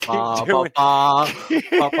Keep Ba, doing. ba,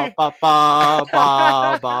 ba, ba, ba, ba,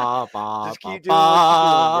 ba, ba, ba, Just keep ba, doing what you're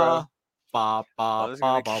doing, bro. ba. Ba, ba, I'm just ba,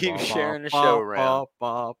 gonna ba, keep ba, ba, sharing the show ba, around.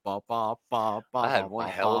 ba, ba, ba, ba, ba, I ba, had ba, one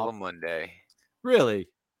ba, hell of ba. a Monday. Really?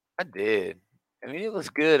 I did. I mean, it was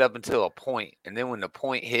good up until a point, and then when the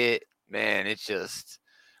point hit, man, it just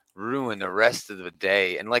ruined the rest of the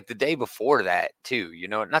day. And like the day before that, too.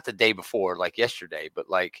 Not the day before, like yesterday, but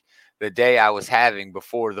like the day I was having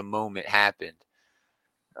before the moment happened.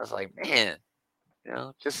 I was like, man,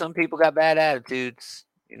 just some people got bad attitudes.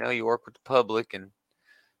 You work with the public and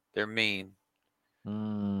they're mean.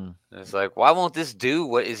 Mm. And it's like, why won't this do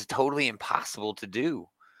what is totally impossible to do?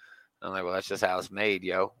 I'm like, well, that's just how it's made,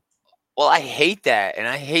 yo. Well, I hate that, and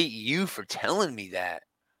I hate you for telling me that.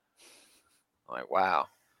 I'm like, wow.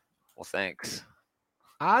 Well, thanks.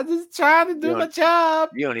 I just trying to You do my don't job.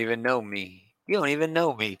 you don't even know me. You don't even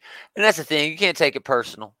know me. And that's the thing, you can't take it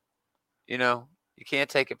personal. You know? You can't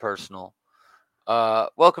take it personal.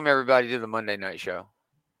 Welcome everybody to the Monday Night Show.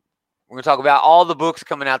 We're gonna talk about all the books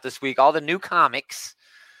coming out this week, all the new comics.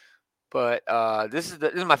 But this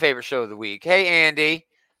is my favorite show of the week. Hey Andy.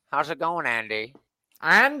 How's it going, Andy?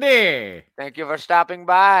 Andy. Thank you for stopping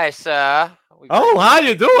by, sir. We Oh, greatly how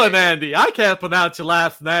you doing, appreciate it. Andy? I can't pronounce your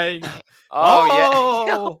last name. Oh yeah. Oh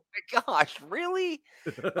Oh. my gosh, really?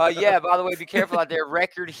 Yeah, by the way, be careful out there.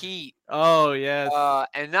 Record heat. Oh, yes.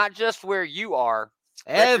 And not just where you are.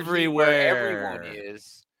 Record heat where everyone Everywhere.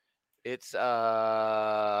 is. It's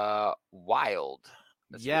wild.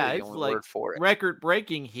 That's Yeah, really the it's only like word for it.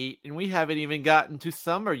 record-breaking heat, and we haven't even gotten to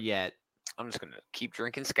summer yet. I'm just gonna keep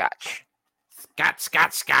drinking scotch. Scotch,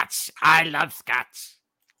 scotch, scotch. I love scotch.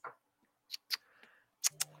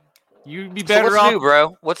 You'd be So better what's off. new,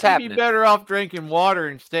 bro? What's You'd be happening? better off drinking water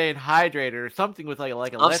and staying hydrated, or something with like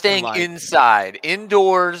I'm staying electrolyte. inside,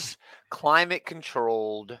 indoors, climate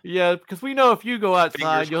controlled. Yeah, because we know if you go outside,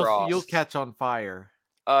 Fingers you'll crossed. catch on fire.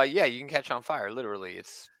 Yeah, you can catch on fire. Literally,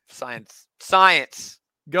 it's science. Science.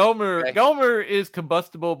 Okay. Gomer is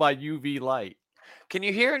combustible by UV light. Can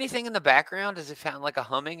you hear anything in the background? Does it sound like a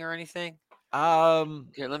humming or anything? Um,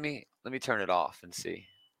 Here, let me turn it off and see.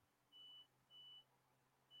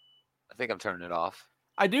 I think I'm turning it off.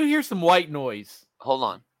 I do hear some white noise. Hold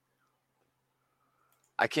on.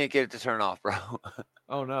 I can't get it to turn off, bro.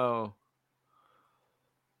 Oh no.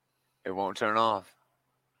 It won't turn off.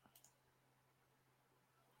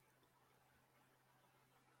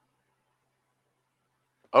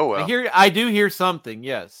 Oh well. I do hear something,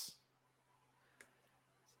 yes.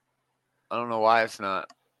 I don't know why it's not.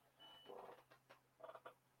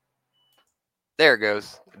 There it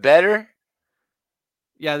goes. Better?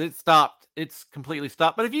 Yeah, it stopped. It's completely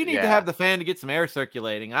stopped. But if you need to Yeah. have the fan to get some air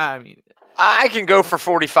circulating, I mean, I can go for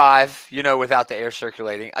 45, without the air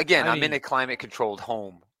circulating. Again, I I'm in mean- a climate controlled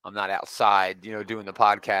home. I'm not outside, doing the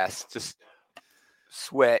podcast. Just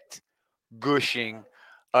sweat, gushing.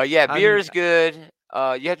 Yeah, I beer mean- is good.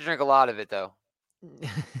 You have to drink a lot of it though.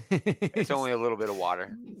 It's only a little bit of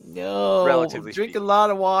water. No, relatively drink speaking. a lot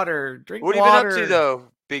of water. Drink What have water. you been up to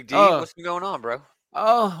though, Big D? What's been going on, bro?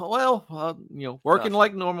 Oh, well, working Nothing.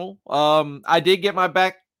 like normal. I did get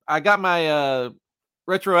I got my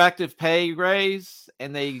retroactive pay raise,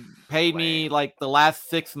 and they paid me Lame. like the last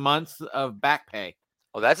 6 months of back pay.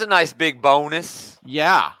 Oh, that's a nice big bonus.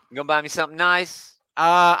 Yeah. You gonna buy me something nice?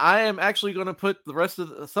 I am actually going to put the rest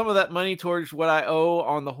of some of that money towards what I owe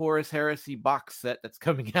on the Horus Heresy box set that's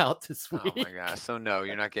coming out this week. Oh my gosh! So no,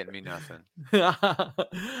 you're not getting me nothing.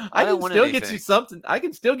 I don't can want still get anything. you something. I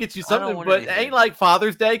can still get you I don't something, want but it anything. ain't like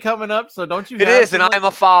Father's Day coming up, so don't you? It is, and I'm a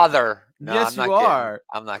father. No, Yes, I'm you not getting, are.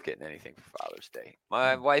 I'm not getting anything for Father's Day.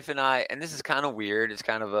 My wife and I, and this is kind of weird. It's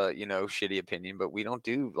kind of a shitty opinion, but we don't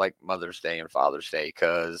do like Mother's Day and Father's Day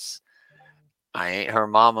because I ain't her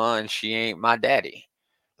mama and she ain't my daddy.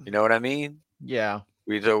 You know what I mean? Yeah.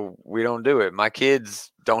 We don't do it. My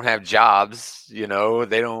kids don't have jobs. They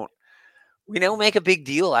don't. We don't make a big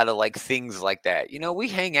deal out of like things like that. We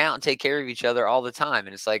hang out and take care of each other all the time,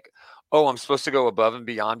 and it's like, oh, I'm supposed to go above and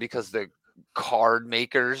beyond because the card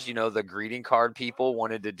makers, the greeting card people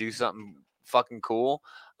wanted to do something fucking cool.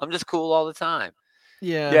 I'm just cool all the time.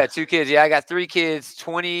 Yeah. Yeah, 2 kids. Yeah, I got 3 kids,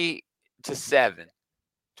 20 to 7.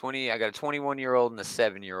 20. I got a 21-year-old and a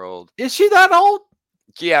 7-year-old. Is she that old?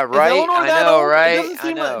 Yeah, right. Eleanor I that know, old? right?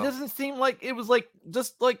 It doesn't seem like it was like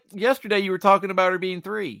just like yesterday you were talking about her being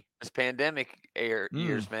 3. It's pandemic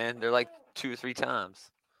years, man. They're like 2 or 3 times.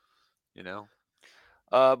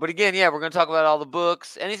 But again, yeah, we're gonna talk about all the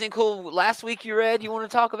books. Anything cool last week you read? You want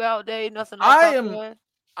to talk about, Dave? Nothing. I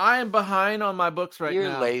am behind on my books right now.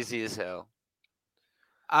 You're lazy as hell.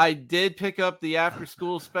 I did pick up the after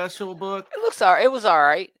school special book. It looks alright. It was all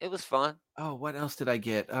right. It was fun. Oh, what else did I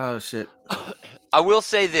get? Oh shit. I will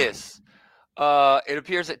say this. It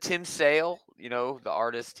appears that Tim Sale, the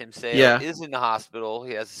artist Tim Sale, Yeah. is in the hospital.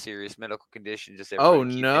 He has a serious medical condition. Just Oh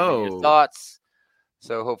everybody keep him in your no. thoughts.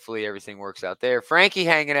 So hopefully everything works out there. Frankie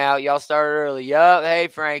hanging out. Y'all started early. Yup. Hey,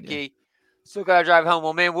 Frankie. Still got to drive home.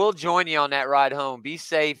 Well, man, we'll join you on that ride home. Be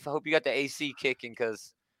safe. Hope you got the AC kicking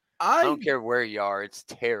because I don't care where you are. It's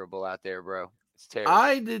terrible out there, bro. It's terrible.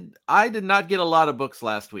 I did not get a lot of books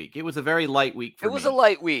last week. It was a very light week for me. It was a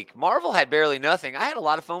light week. Marvel had barely nothing. I had a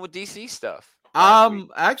lot of fun with DC stuff.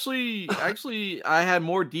 Actually, I had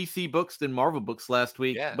more DC books than Marvel books last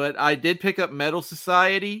week, but I did pick up Metal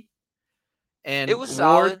Society. And it was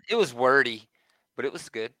solid. It was wordy, but it was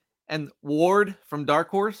good. And Ward from Dark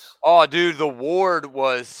Horse. Oh, dude, the Ward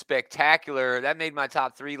was spectacular. That made my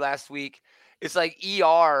top 3 last week. It's like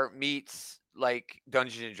ER meets like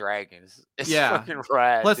Dungeons and Dragons. It's fucking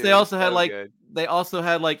rad. Plus, dude. they also had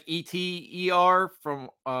like ET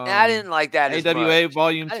from. I didn't like that. AWA as much.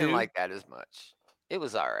 Volume 2. I didn't like that as much. It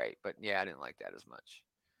was all right, but I didn't like that as much.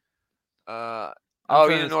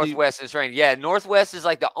 You're in the Northwest. It's raining. Yeah, Northwest is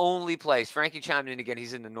like the only place. Frankie chimed in again.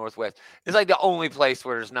 He's in the Northwest. It's like the only place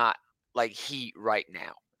where there's not like heat right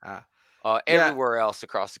now. Everywhere else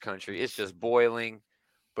across the country, it's just boiling.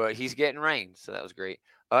 But he's getting rain, so that was great.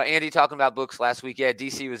 Andy talking about books last week. Yeah,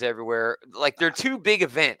 DC was everywhere. Like there are 2 big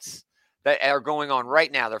events that are going on right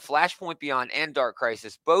now. They're Flashpoint Beyond and Dark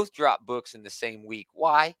Crisis. Both drop books in the same week.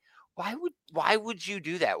 Why? Why would you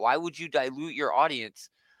do that? Why would you dilute your audience?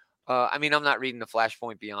 I mean, I'm not reading the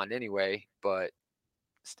Flashpoint Beyond anyway, but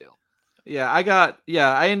still.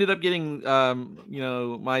 I ended up getting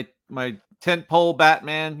my tentpole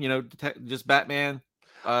Batman, just Batman.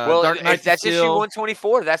 Dark Knight that's issue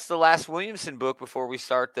 124. That's the last Williamson book before we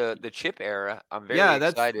start the Chip era. I'm very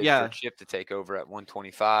excited for Chip to take over at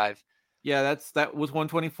 125. Yeah, that was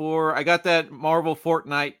 124. I got that Marvel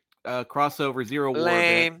Fortnite crossover Zero War.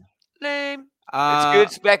 Lame. It's a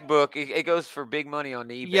good spec book. It goes for big money on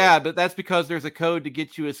the eBay. Yeah, but that's because there's a code to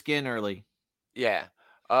get you a skin early. Yeah.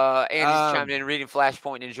 Andy's chimed in, reading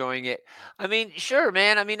Flashpoint and enjoying it. I mean, sure,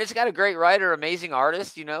 man. I mean, it's got a great writer, amazing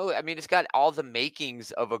artist, I mean, it's got all the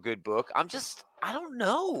makings of a good book. I don't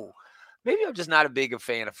know. Maybe I'm just not a big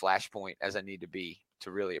fan of Flashpoint as I need to be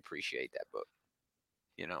to really appreciate that book.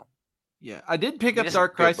 Yeah, I did pick up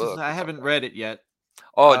Dark Crisis. I haven't read it yet.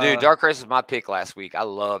 Oh, dude, Dark Crisis was my pick last week. I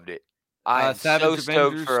loved it. I'm so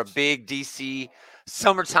stoked for a big DC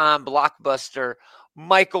summertime blockbuster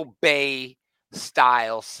Michael Bay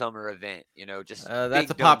style summer event. Just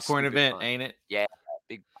that's a popcorn event, ain't it? Yeah,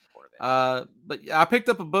 big popcorn event. But I picked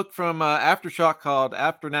up a book from Aftershock called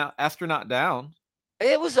Astronaut Down.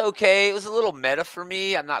 It was okay. It was a little meta for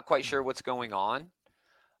me. I'm not quite sure what's going on.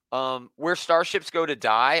 Where Starships Go to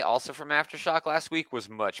Die, also from Aftershock last week, was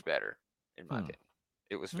much better in my opinion.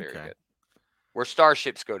 It was very good. Where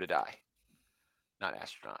Starships Go to Die, not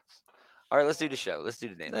astronauts. All right, let's do the show. Let's do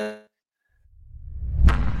the damn.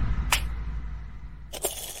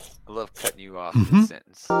 I love cutting you off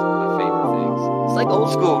mid-sentence. It's one of my favorite things. It's like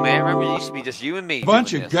old school, man. Remember, it used to be just you and me.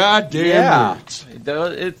 Bunch of goddamn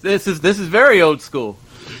nerds. This is very old school.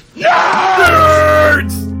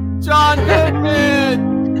 Nerds! John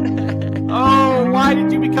Goodman! Oh, why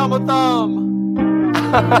did you become a thumb?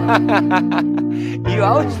 You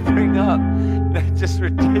always bring up that just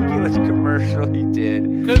ridiculous commercial he did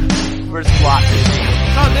for slot machines.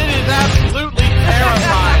 Because it is absolutely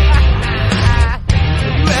terrifying.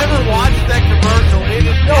 Have you ever watched that commercial? It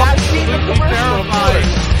is absolutely terrifying.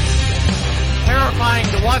 Terrifying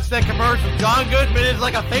to watch that commercial. John Goodman is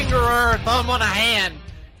like a finger or a thumb on a hand.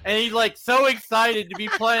 And he's like so excited to be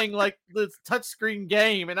playing like this touchscreen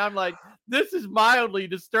game. And I'm like, this is mildly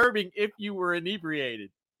disturbing if you were inebriated.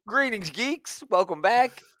 Greetings, geeks. Welcome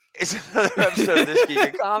back. It's another episode of This Geek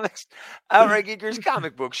in Comics, Outright Geekers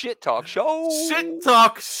Comic Book Shit Talk Show. Shit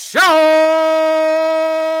Talk Show!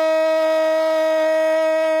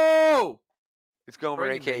 It's Gomer,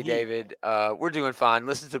 a.k.a. David. We're doing fine.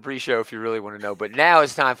 Listen to the pre-show if you really want to know. But now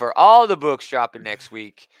it's time for all the books dropping next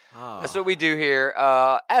week. That's what we do here.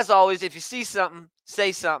 As always, if you see something,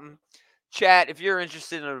 say something. Chat, if you're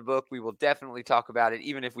interested in a book, we will definitely talk about it,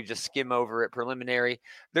 even if we just skim over it preliminary.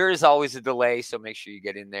 There is always a delay, so make sure you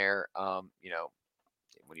get in there, when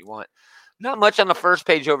you want. Not much on the first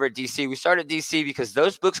page over at DC. We started DC because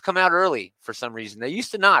those books come out early for some reason. They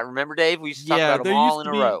used to not. Remember, Dave? We used to talk about them all in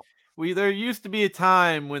a row. There used to be a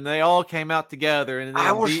time when they all came out together. And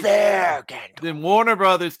I was there, Gandalf. Then Warner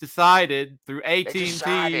Brothers decided through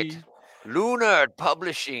AT&T. Lunar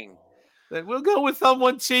Publishing. That we'll go with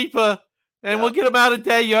someone cheaper. And we'll get them out a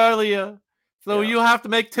day earlier. So you have to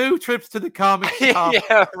make 2 trips to the comic shop.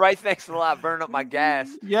 Yeah, right. Thanks a lot. Burn up my gas.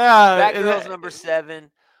 Yeah. Batgirl's number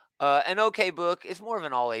 7. An okay book. It's more of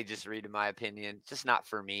an all ages read, in my opinion. Just not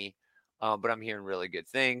for me. But I'm hearing really good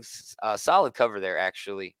things. Solid cover there,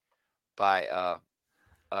 actually, by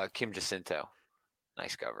Kim Jacinto.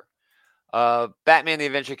 Nice cover. Batman the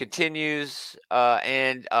Adventure Continues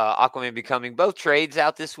and Aquaman Becoming, both trades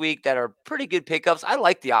out this week that are pretty good pickups. I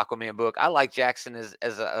like the Aquaman book. I like Jackson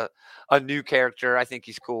as a new character. I think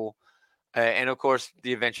he's cool. And of course,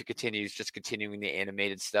 the Adventure Continues, just continuing the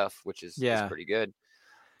animated stuff, which is pretty good.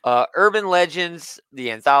 Urban Legends,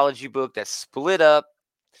 the anthology book that's split up.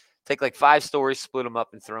 Take like 5 stories, split them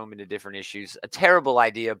up, and throw them into different issues. A terrible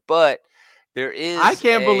idea, but there is. I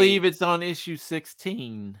can't believe it's on issue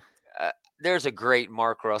 16. There's a great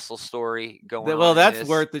Mark Russell story going on. Well, that's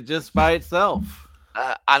worth it just by itself.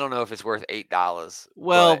 I don't know if it's worth $8.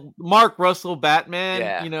 Well, Mark Russell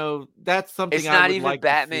Batman, that's something. It's not even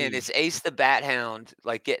Batman. It's Ace the Bat Hound,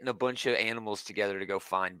 like getting a bunch of animals together to go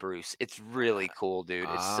find Bruce. It's really cool, dude.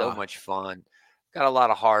 It's so much fun. Got a lot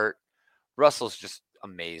of heart. Russell's just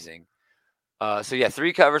amazing.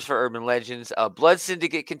 3 covers for Urban Legends. Blood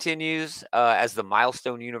Syndicate continues as the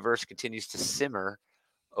Milestone universe continues to simmer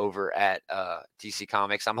over at DC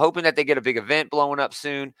Comics. I'm hoping that they get a big event blowing up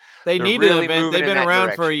soon. They need an event. They've been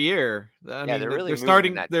around for a year. They're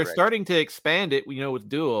starting to expand it, with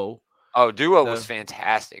Duo. Oh, Duo was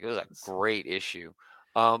fantastic. It was a great issue.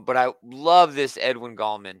 But I love this Edwin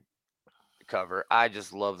Gallman cover. I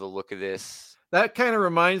just love the look of this. That kind of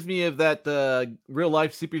reminds me of that real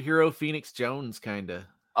life superhero Phoenix Jones kind of.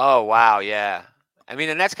 Oh, wow, yeah. I mean,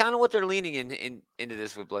 and that's kind of what they're leaning into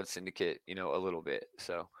this with Blood Syndicate, a little bit.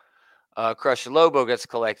 So, Crusher Lobo gets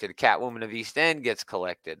collected. Catwoman of East End gets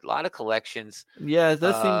collected. A lot of collections. Yeah, it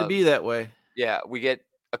does seem to be that way. Yeah, we get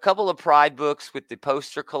a couple of Pride books with the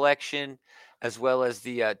poster collection, as well as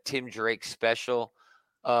the Tim Drake special.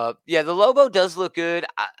 The Lobo does look good.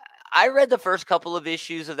 I read the first couple of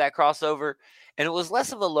issues of that crossover, and it was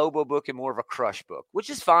less of a Lobo book and more of a Crush book, which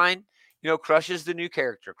is fine. Crush is the new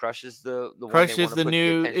character. Crush is the Crush is the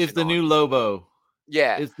new Lobo.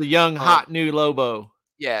 Yeah, it's the young hot new Lobo.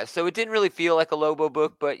 Yeah, so it didn't really feel like a Lobo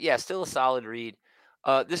book, but yeah, still a solid read.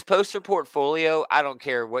 This poster portfolio, I don't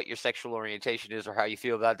care what your sexual orientation is or how you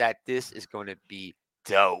feel about that. This is going to be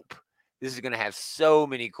dope. This is going to have so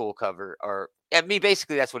many cool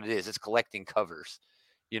basically that's what it is. It's collecting covers,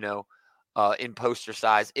 in poster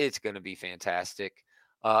size. It's going to be fantastic.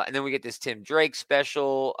 And then we get this Tim Drake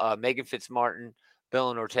special, Megan Fitzmartin,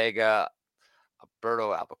 Belen Ortega,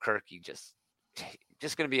 Alberto Albuquerque, just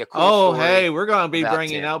going to be a cool story. Hey, we're going to be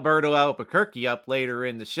bringing Alberto Albuquerque up later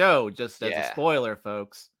in the show, just as a spoiler,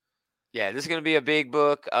 folks. Yeah, this is going to be a big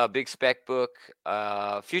book, a big spec book.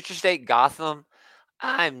 Future State Gotham.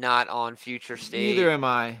 I'm not on Future State. Neither am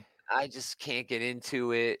I. I just can't get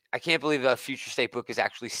into it. I can't believe a Future State book is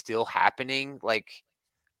actually still happening. Like,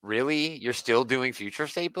 really? You're still doing Future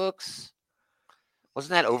State books?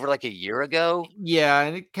 Wasn't that over like a year ago? Yeah,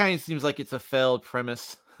 and it kind of seems like it's a failed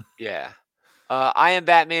premise. Yeah. I Am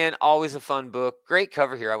Batman, always a fun book. Great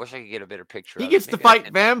cover here. I wish I could get a better picture. He gets to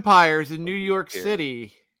fight vampires in New York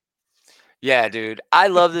City. Yeah, dude. I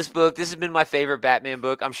love this book. This has been my favorite Batman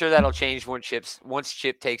book. I'm sure that'll change once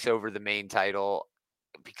Chip takes over the main title,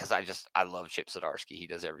 because I love Chip Zdarsky. He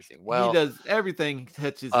does everything well. He does everything.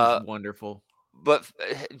 Touches is wonderful. But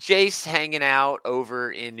Jace hanging out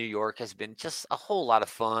over in New York has been just a whole lot of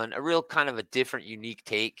fun. A real kind of a different, unique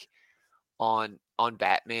take on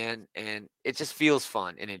Batman, and it just feels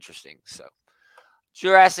fun and interesting. So,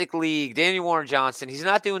 Jurassic League, Daniel Warren Johnson. He's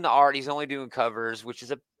not doing the art; he's only doing covers, which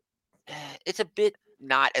is it's a bit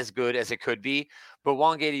not as good as it could be. But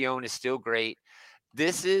Juan Gaillon is still great.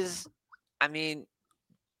 This is,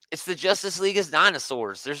 it's the Justice League as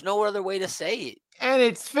dinosaurs. There's no other way to say it. And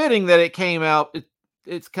it's fitting that it came out.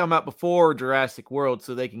 It's come out before Jurassic World,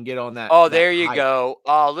 so they can get on that. Oh, there you go.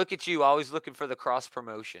 Oh, look at you, always looking for the cross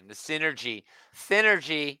promotion, the synergy.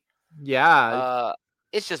 Yeah.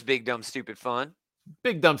 It's just big, dumb, stupid fun.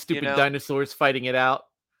 Big, dumb, stupid dinosaurs fighting it out.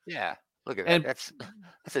 Yeah. Look at that.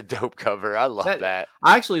 That's a dope cover. I love that.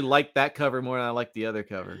 I actually like that cover more than I like the other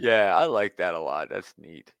cover. Yeah, I like that a lot. That's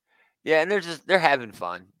neat. Yeah, and they're having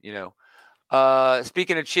fun,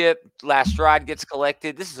 Speaking of Chip, Last Ride gets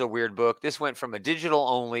collected. This is a weird book. This went from a digital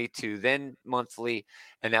only to then monthly,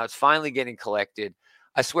 and now it's finally getting collected.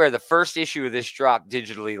 I swear the first issue of this dropped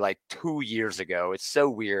digitally like 2 years ago. It's so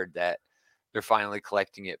weird that they're finally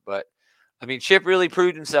collecting it. But Chip really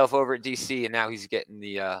proved himself over at DC, and now he's getting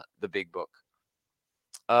the big book.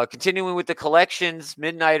 Continuing with the collections,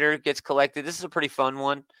 Midnighter gets collected. This is a pretty fun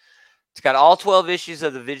one. It's got all 12 issues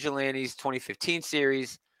of the Vigilantes 2015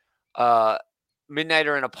 series,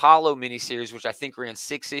 Midnighter and Apollo miniseries, which I think ran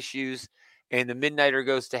 6 issues, and the Midnighter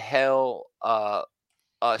Goes to Hell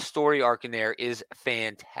story arc in there is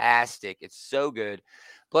fantastic. It's so good.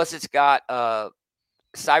 Plus, it's got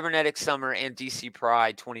Cybernetic Summer and DC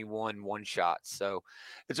Pride 21 one-shots. So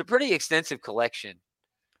it's a pretty extensive collection.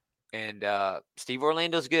 And Steve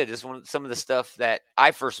Orlando's good. This is some of the stuff that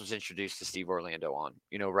I first was introduced to Steve Orlando on,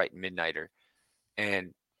 writing Midnighter.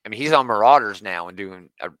 And I mean, he's on Marauders now and doing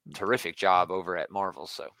a terrific job over at Marvel.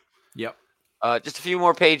 So, yep. Just a few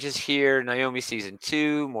more pages here. Naomi season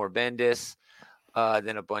 2, more Bendis,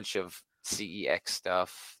 then a bunch of CEX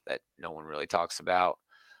stuff that no one really talks about.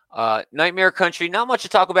 Nightmare Country, not much to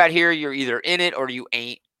talk about here. You're either in it or you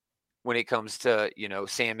ain't when it comes to,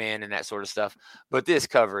 Sandman and that sort of stuff. But this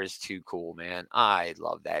cover is too cool, man. I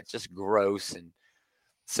love that. Just gross and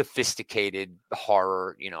sophisticated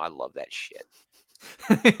horror. I love that shit.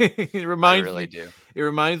 It reminds I really me. do. It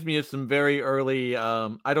reminds me of some very early.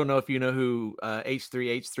 I don't know if you know who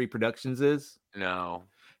H3 Productions is. No.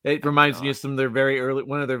 It reminds me of some of their very early.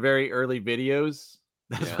 One of their very early videos.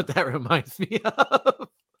 That's what that reminds me of.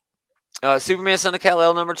 Superman Son of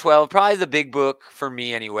Kal-El number 12, probably the big book for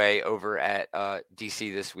me anyway, over at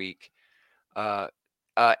DC this week.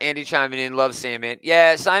 Andy chiming in, loves Sandman.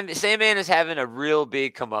 Yeah, Sandman is having a real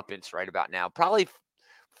big comeuppance right about now. Probably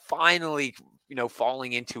finally,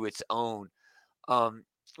 falling into its own.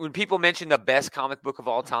 When people mention the best comic book of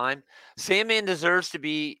all time, Sandman deserves to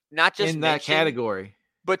be not just in that category,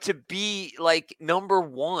 but to be like number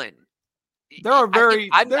one. There are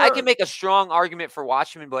I can make a strong argument for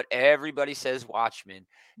Watchmen, but everybody says Watchmen.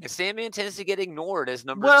 And Sandman tends to get ignored as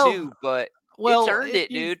number 2, but it's earned it,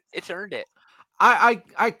 dude. It's earned it.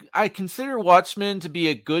 I consider Watchmen to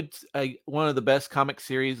be one of the best comic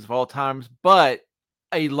series of all times, but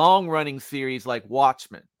a long running series like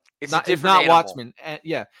Watchmen. It's not animal. Watchmen.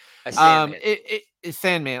 Yeah. Sandman. It's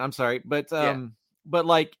Sandman. I'm sorry. But but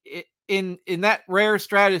like in that rare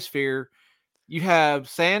stratosphere, you have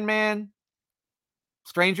Sandman,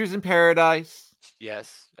 Strangers in Paradise.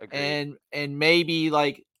 Yes, agreed. And maybe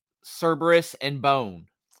like Cerberus and Bone.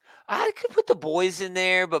 I could put the Boys in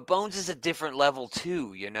there, but Bones is a different level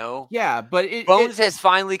too, Yeah, but the Boys has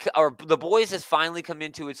finally come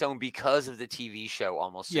into its own because of the TV show,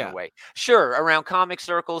 almost in a way. Sure, around comic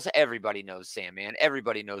circles, everybody knows Sandman,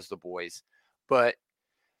 everybody knows the Boys, but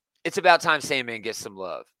it's about time Sandman gets some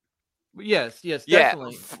love. Yes,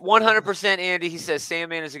 definitely. 100%, Andy. He says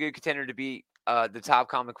Sandman is a good contender to be the top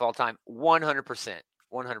comic of all time. 100%.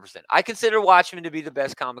 I consider Watchmen to be the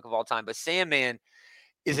best comic of all time, but Sandman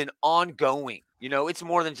is an ongoing, it's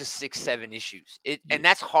more than just 6-7 issues. And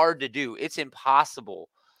that's hard to do. It's impossible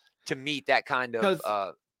to meet that kind of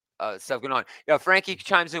stuff going on. Yeah, Frankie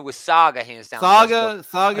chimes in with Saga, hands down. Saga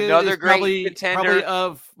another is great contender. Probably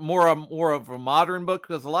of more of a modern book,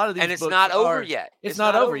 because a lot of these and it's not over yet. It's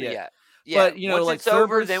not over yet. Yeah, but once like it's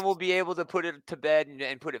over, then we'll be able to put it to bed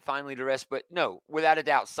and put it finally to rest. But no, without a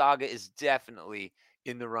doubt, Saga is definitely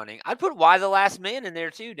in the running. I'd put Why the Last Man in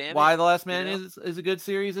there too. Damn it. Why the Last Man is a good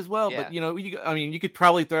series as well. Yeah. But you could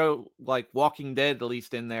probably throw like Walking Dead at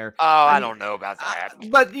least in there. Oh, I don't know about that.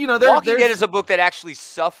 But Walking Dead is a book that actually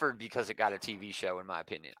suffered because it got a TV show, in my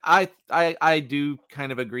opinion. I do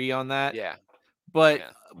kind of agree on that. Yeah. But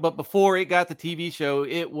before it got the TV show,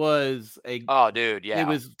 it was it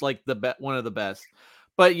was like one of the best.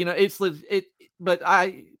 But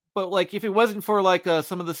But like, if it wasn't for like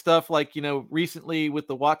some of the stuff like recently with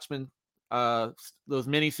the Watchmen, those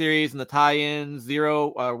miniseries and the tie-ins, Zero,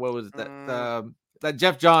 what was that? That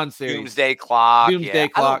Jeff Johns series, Doomsday Clock. Doomsday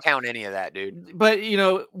Clock. I don't count any of that, dude. But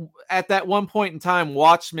at that one point in time,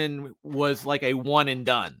 Watchmen was like a one and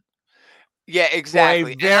done. Yeah,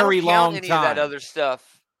 exactly. For a very long any time. Of that other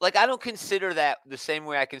stuff. Like, I don't consider that the same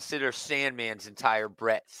way I consider Sandman's entire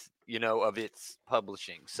breadth, of its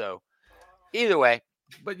publishing. So, either way.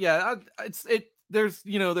 But yeah, there's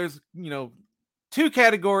two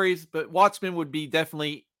categories, but Watchmen would be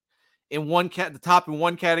definitely in the top in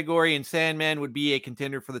one category, and Sandman would be a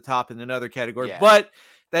contender for the top in another category. Yeah. But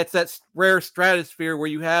that's that rare stratosphere where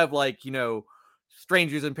you have like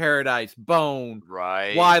Strangers in Paradise, Bone,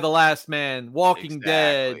 right? Why the Last Man, Walking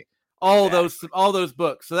Dead, all those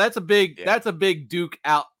books. So that's a big Duke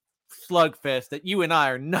out slugfest that you and I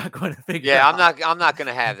are not going to figure out. I'm not going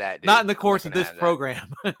to have that, dude. Not in the course of this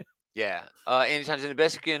program. Yeah. Anytime the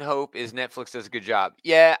best you can hope is Netflix does a good job.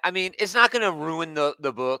 Yeah, I mean, it's not going to ruin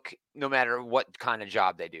the book no matter what kind of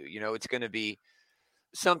job they do. It's going to be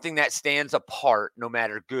something that stands apart no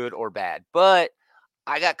matter good or bad. But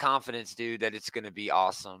I got confidence, dude, that it's going to be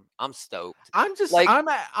awesome. I'm stoked.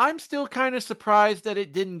 I'm still kind of surprised that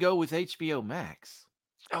it didn't go with HBO Max.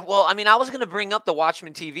 Well, I mean, I was going to bring up the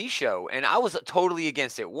Watchmen TV show, and I was totally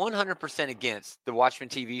against it, 100% against the Watchmen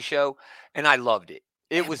TV show, and I loved it.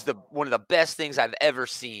 It was one of the best things I've ever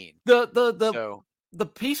seen. The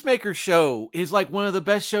Peacemaker show is like one of the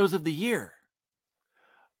best shows of the year.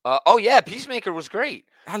 Oh yeah, Peacemaker was greet.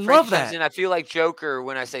 I love that. And I feel like Joker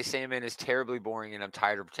when I say Sandman is terribly boring, and I'm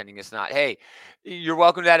tired of pretending it's not. Hey, you're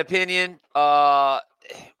welcome to that opinion. I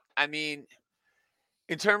mean,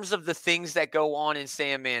 in terms of the things that go on in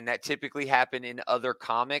Sandman that typically happen in other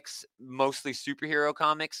comics, mostly superhero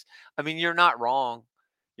comics, I mean, you're not wrong.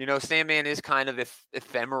 Sandman is kind of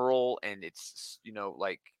ephemeral, and it's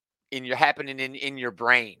like happening in your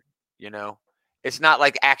brain. It's not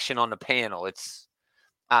like action on the panel. It's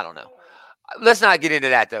I don't know. Let's not get into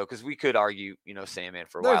that though, because we could argue, Sandman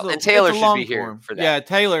for a while. And Taylor should be here for that. Yeah,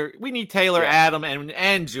 Taylor. We need Taylor, Adam,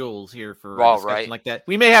 and Jules here for a discussion like that.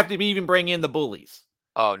 We may have to even bring in the bullies.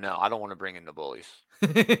 Oh no, I don't want to bring in the bullies.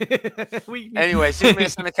 Anyway, Superman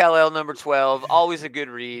Son of Kal-El number 12, always a good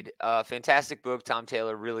read. Fantastic book. Tom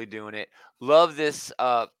Taylor really doing it. Love this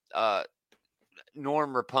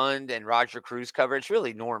Norm Rapund and Roger Cruz cover. It's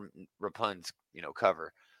really Norm Rapund's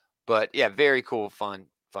cover, but yeah, very cool, fun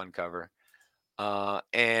cover.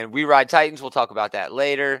 And We Ride Titans, we'll talk about that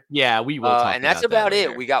later. Yeah, we will talk and that's about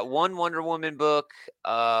it. We got one Wonder Woman book,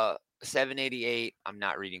 788. I'm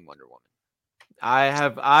not reading Wonder Woman. I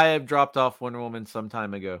have dropped off Wonder Woman some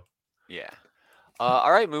time ago. Yeah.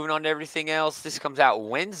 All right, moving on to everything else. This comes out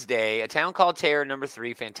Wednesday. A Town Called Terror number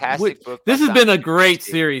 3. Fantastic book. This has been a great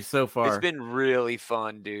series so far. It's been really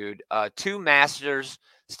fun, dude. Two masters,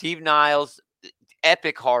 Steve Niles,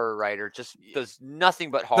 epic horror writer, just does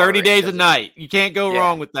nothing but horror. 30 Days a Night. You can't go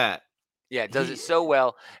wrong with that. Yeah, does it so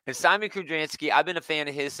well. And Simon Kudranski, I've been a fan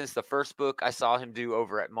of his since the first book I saw him do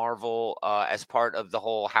over at Marvel as part of the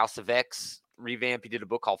whole House of X revamp. He did a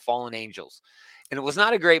book called Fallen Angels. And it was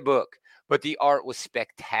not a great book, but the art was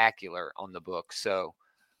spectacular on the book. So,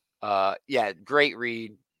 yeah, great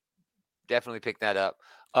read. Definitely pick that up.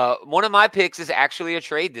 One of my picks is actually a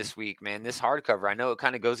trade this week, man. This hardcover. I know it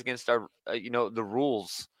kind of goes against our, the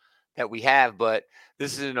rules that we have, but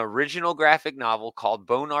this is an original graphic novel called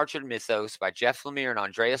Bone Archer Mythos by Jeff Lemire and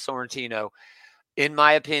Andrea Sorrentino. In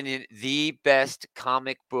my opinion, the best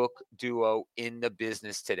comic book duo in the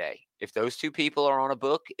business today. If those two people are on a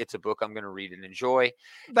book, it's a book I'm going to read and enjoy.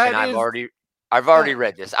 I've already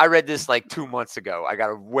read this. I read this like 2 months ago. I got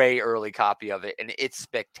a way early copy of it, and it's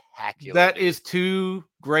spectacular. That is two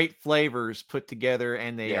great flavors put together,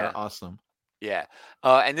 and they are awesome. Yeah.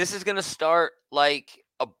 And this is going to start like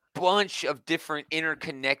a bunch of different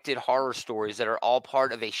interconnected horror stories that are all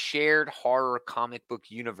part of a shared horror comic book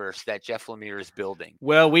universe that Jeff Lemire is building.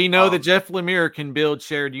 Well, we know that Jeff Lemire can build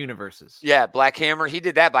shared universes. Yeah, Black Hammer, he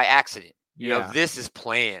did that by accident. This is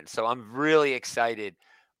planned. So I'm really excited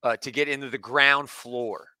to get into the ground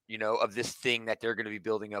floor, of this thing that they're going to be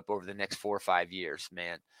building up over the next 4 or 5 years,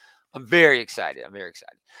 man. I'm very excited.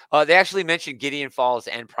 They actually mentioned Gideon Falls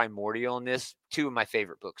and Primordial in this, two of my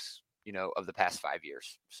favorite books, of the past 5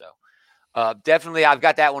 years. So definitely I've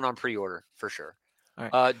got that one on pre-order for sure.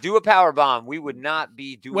 Right. Do a Power Bomb. We would not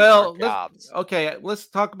be doing our jobs. Okay, let's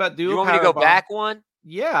talk about Do a Power Bomb. You want me to go back one?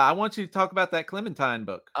 Yeah, I want you to talk about that Clementine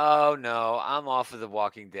book. Oh no, I'm off of the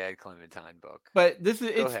Walking Dead Clementine book. But this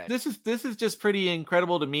is just pretty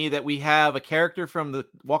incredible to me that we have a character from the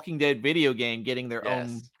Walking Dead video game getting their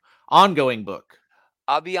own ongoing book.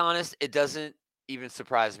 I'll be honest, it doesn't even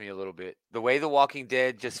surprise me a little bit. The way the Walking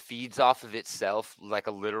Dead just feeds off of itself like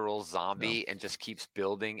a literal zombie and just keeps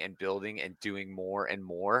building and building and doing more and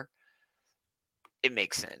more. It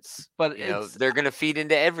makes sense. But they're going to feed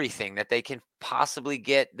into everything that they can possibly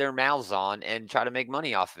get their mouths on and try to make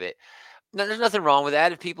money off of it. No, there's nothing wrong with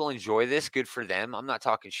that. If people enjoy this, good for them. I'm not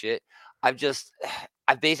talking shit. I've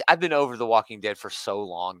been over The Walking Dead for so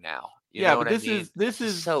long now. You know what I mean? This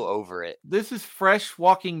is so over it. This is fresh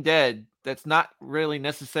Walking Dead that's not really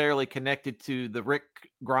necessarily connected to the Rick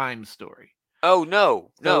Grimes story. Oh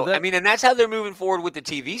no. And that's how they're moving forward with the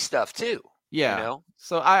TV stuff too. Yeah.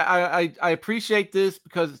 So I appreciate this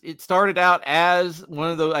because it started out as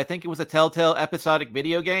one of those, I think it was a Telltale episodic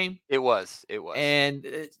video game. It was. And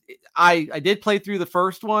I did play through the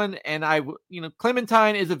first one, and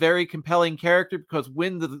Clementine is a very compelling character because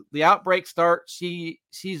when the outbreak starts,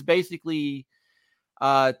 she's basically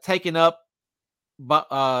taken up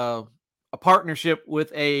a partnership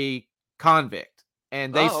with a convict,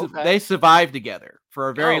 and they survive together for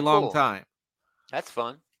a very long time. That's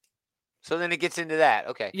fun. So then it gets into that.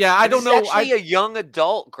 Okay. Yeah, I don't know. It's actually a young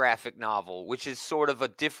adult graphic novel, which is sort of a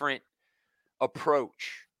different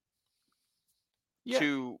approach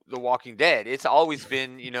to The Walking Dead. It's always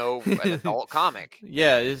been, an adult comic.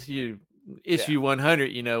 Yeah, issue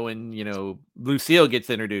 100, when, Lucille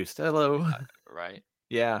gets introduced. Hello. Right.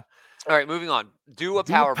 Yeah. All right, moving on. Do a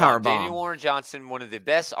Power Bomb. Daniel Warren Johnson, one of the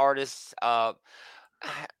best artists,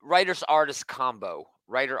 writer-artist combos.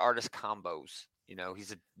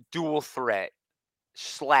 He's a dual threat /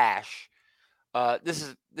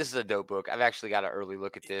 this is a dope book. I've actually got an early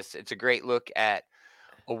look at this. It's a great look at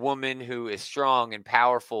a woman who is strong and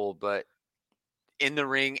powerful, but in the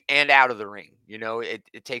ring and out of the ring.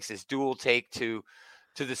 It takes this dual take to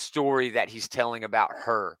the story that he's telling about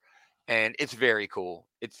her. And it's very cool.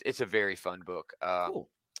 It's a very fun book. Cool.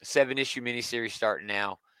 7-issue miniseries starting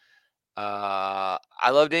now. I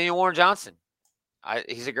love Daniel Warren Johnson.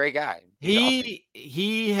 He's a great guy.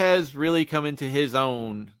 He has really come into his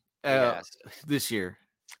own this year.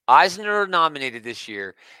 Eisner nominated this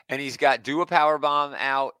year, and he's got Do a Power Bomb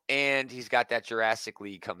out, and he's got that Jurassic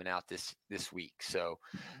League coming out this week. So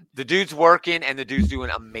the dude's working, and the dude's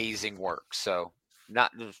doing amazing work. So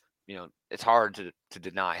not just, it's hard to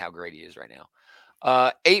deny how great he is right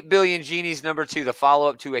now. 8 Billion Genies #2, the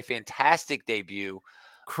follow-up to a fantastic debut.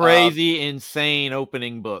 Crazy, insane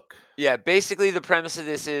opening book. Yeah, basically the premise of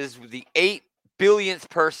this is the 8 billionth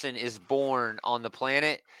person is born on the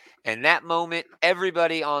planet, and that moment,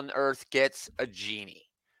 everybody on Earth gets a genie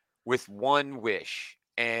with one wish,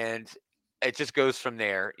 and it just goes from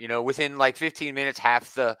there. Within like 15 minutes,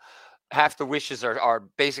 half the wishes are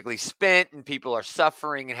basically spent, and people are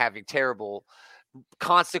suffering and having terrible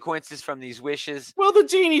consequences from these wishes. Well, the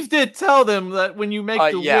genies did tell them that when you make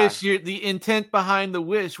the wish, the intent behind the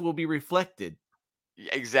wish will be reflected.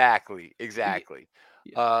 Exactly.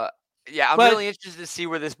 I'm really interested to see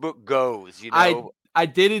where this book goes. I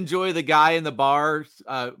did enjoy the guy in the bar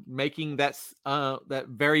making that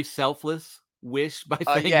very selfless wish by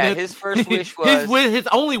saying his first wish was his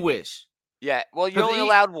only wish. Yeah, well, you're only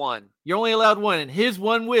allowed one. You're only allowed one, and his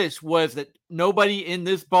one wish was that nobody in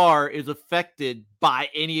this bar is affected by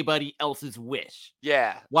anybody else's wish.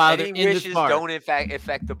 Yeah, while any wishes don't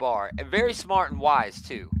affect the bar, and very smart and wise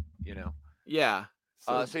too. Yeah.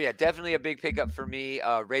 So definitely a big pickup for me.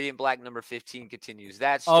 Radiant Black #15 continues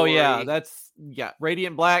that story. Oh yeah,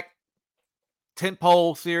 Radiant Black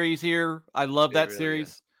tentpole series here. I love that series.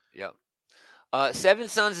 Is. Yep. Seven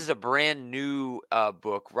Sons is a brand new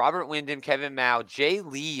book. Robert Wyndham, Kevin Mao, Jay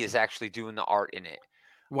Lee is actually doing the art in it.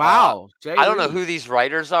 Wow. I don't know who these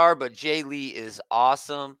writers are, but Jay Lee is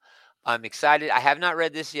awesome. I'm excited. I have not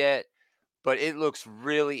read this yet, but it looks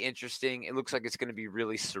really interesting. It looks like it's going to be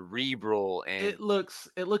really cerebral, and it looks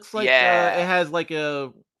like it has like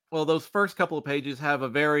those first couple of pages have a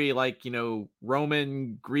very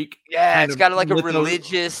Roman Greek. Yeah, it's got like a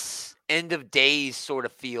religious end of days sort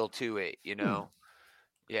of feel to it,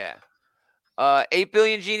 Yeah. 8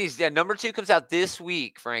 Billion Genies. Yeah, #2 comes out this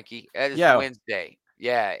week, Frankie. That is Wednesday.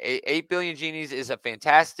 Yeah, 8 Billion Genies is a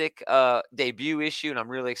fantastic debut issue, and I'm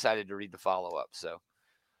really excited to read the follow-up. So,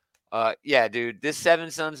 yeah, dude, this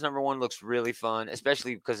Seven Sons #1 looks really fun,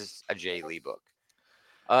 especially because it's a Jay Lee book.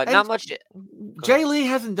 Not much. Jay Lee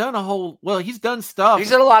hasn't done a whole. Well, he's done stuff.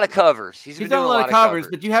 He's done a lot of covers. He's done a lot of covers,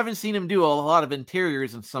 but you haven't seen him do a lot of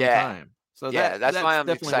interiors in some time. So that's why I'm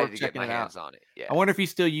excited to get my hands on it. Yeah, I wonder if he's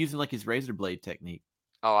still using like his razor blade technique.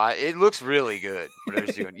 Oh, it looks really good. What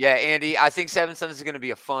he's doing. Yeah, Andy, I think Seven Sons is going to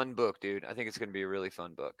be a fun book, dude. I think it's going to be a really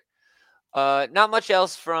fun book. Not much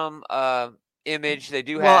else from Image. They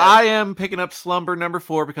do have. Well, I am picking up Slumber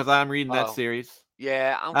 #4 because I'm reading that series.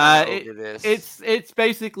 Yeah, I'm kind of over this. It's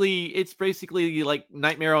basically like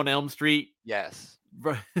Nightmare on Elm Street. Yes,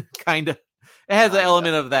 kind of. It has an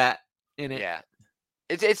element of that in it. Yeah,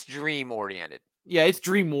 it's dream oriented. Yeah, it's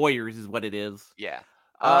Dream Warriors is what it is. Yeah.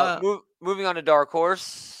 Moving on to Dark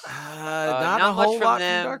Horse. Not a whole lot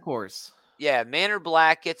from Dark Horse. Yeah, Manor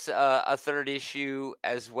Black gets a 3rd issue,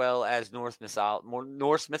 as well as Norse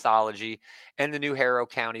mythology, and the new Harrow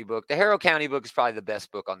County book. The Harrow County book is probably the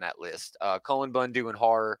best book on that list. Cullen Bunn doing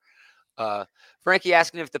horror. Frankie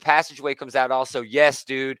asking if The Passageway comes out also. Yes,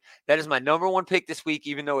 dude. That is my #1 pick this week,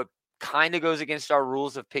 even though it kind of goes against our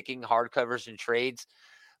rules of picking hardcovers and trades.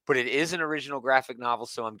 But it is an original graphic novel,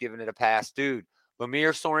 so I'm giving it a pass. Dude,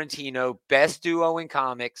 Lemire Sorrentino, best duo in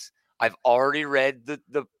comics. I've already read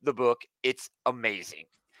the book. It's amazing.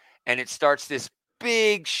 And it starts this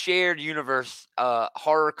big shared universe,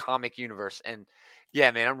 horror comic universe. And yeah,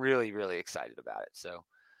 man, I'm really, really excited about it. So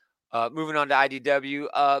moving on to IDW,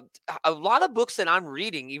 a lot of books that I'm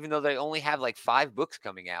reading, even though they only have like 5 books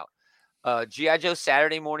coming out. G.I. Joe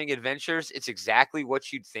Saturday Morning Adventures. It's exactly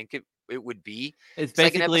what you'd think it would be. It's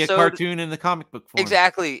basically like a cartoon in the comic book form.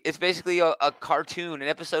 Exactly. It's basically a cartoon, an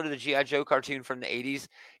episode of the G.I. Joe cartoon from the 80s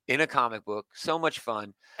in a comic book. So much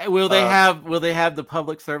fun. Will they have the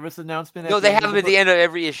public service announcement? No, they have them at the end of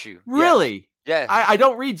every issue. Really? Yeah. I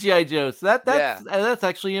don't read G.I. Joe, so that's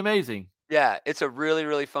actually amazing. Yeah, it's a really,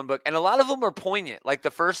 really fun book. And a lot of them are poignant. Like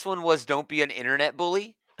the first one was Don't Be an Internet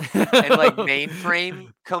Bully. And like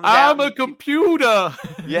Mainframe comes out. I'm a computer.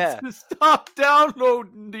 Yeah. Stop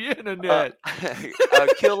downloading the internet.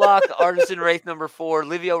 Killock, Artisan Wraith #4.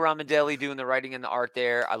 Livio Ramondelli doing the writing and the art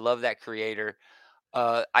there. I love that creator.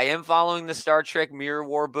 I am following the Star Trek Mirror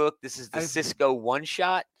War book. This is the Cisco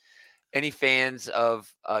one-shot. Any fans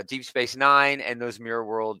of Deep Space Nine and those Mirror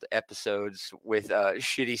World episodes with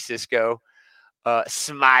shitty Cisco,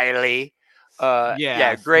 Smiley.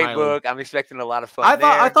 Great Smiley. Book. I'm expecting a lot of fun.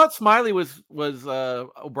 I thought Smiley was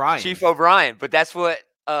O'Brien, Chief O'Brien, but that's what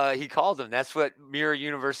he called him. That's what Mirror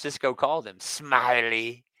Universe Cisco called him,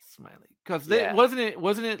 Smiley. Because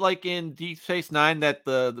wasn't it like in Deep Space Nine that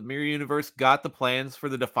the Mirror Universe got the plans for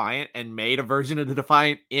the Defiant and made a version of the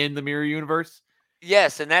Defiant in the Mirror Universe?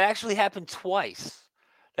 Yes, and that actually happened twice.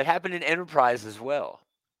 That happened in Enterprise as well.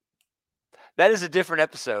 That is a different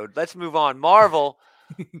episode. Let's move on. Marvel.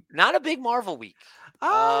 Not a big Marvel week.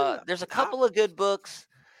 There's a couple of good books.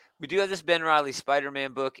 We do have this Ben Reilly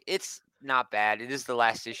Spider-Man book. It's not bad. It is the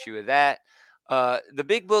last issue of that. The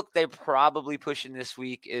big book they're probably pushing this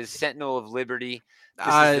week is Sentinel of Liberty. This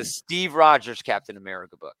is the Steve Rogers Captain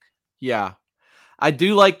America book. Yeah. I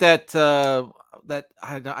do like that that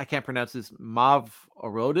I can't pronounce this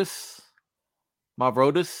Mavrodis. What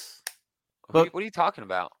are you talking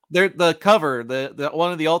about? They're the cover, the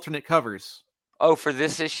one of the alternate covers. Oh, for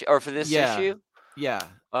this issue or for this issue? Yeah.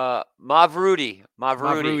 Mavrudi.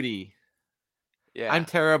 Yeah. I'm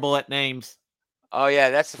terrible at names. Oh yeah,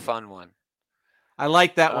 that's a fun one. I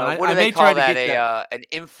like that one. What do they call that? An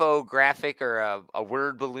infographic or a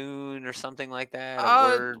word balloon or something like that?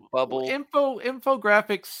 A word bubble.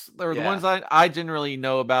 Infographics or the ones I generally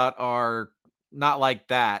know about are not like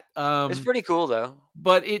that. It's pretty cool though.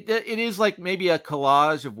 But it is like maybe a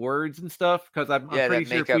collage of words and stuff because I'm pretty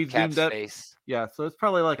sure if we zoomed up. Yeah, so it's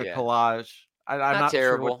probably like a collage. I'm not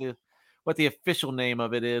terrible. Sure what the official name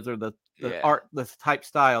of it is or the art, the type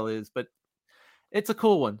style is, but it's a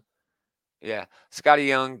cool one. Yeah, Scotty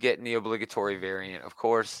Young getting the obligatory variant, of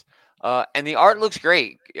course, and the art looks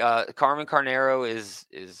great. Carmen Carnero is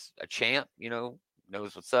a champ,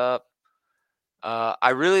 knows what's up.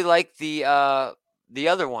 I really like the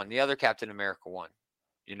other one, the other Captain America one.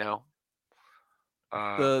 The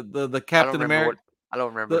Captain America. I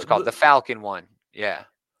don't remember what it's called. The Falcon one. Yeah.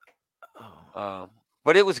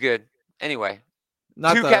 But it was good. Anyway,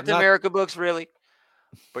 two Captain America books, really.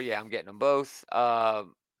 But yeah, I'm getting them both.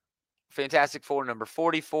 Fantastic Four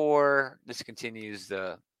 #44. This continues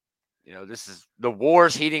this is the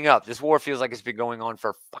war's heating up. This war feels like it's been going on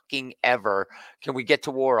for fucking ever. Can we get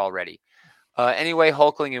to war already? Anyway,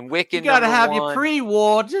 Hulkling and Wiccan. You gotta have your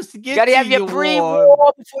pre-war just to get. You gotta have your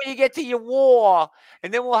pre-war before you get to your war,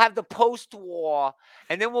 and then we'll have the post-war,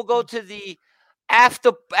 and then we'll go to the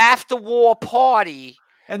after-war party,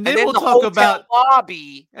 and then we'll talk about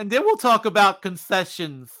lobby, and then we'll talk about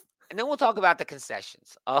concessions. And then we'll talk about the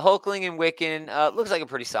concessions. Hulkling and Wiccan looks like a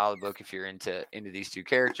pretty solid book if you're into these two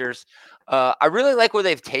characters. I really like where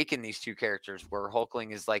they've taken these two characters, where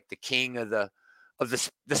Hulkling is like the king of the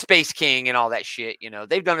Space King and all that shit.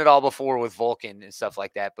 They've done it all before with Vulcan and stuff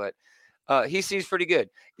like that, but he seems pretty good.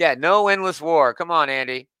 Yeah, no endless war. Come on,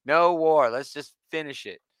 Andy. No war. Let's just finish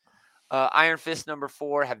it. Iron Fist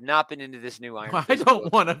 #4. Have not been into this new Iron Fist. I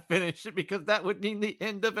don't want to finish it because that would mean the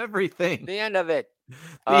end of everything. The end of it.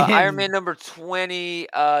 Iron Man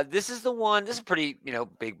 #20. This is the one. This is a pretty,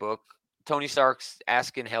 big book. Tony Stark's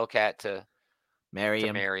asking Hellcat to marry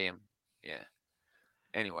him. Yeah.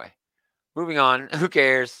 Anyway, moving on. Who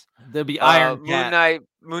cares? There'll be Iron Cat.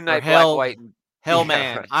 Moon Knight, Black White,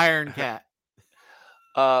 Hellman, right. Iron Cat.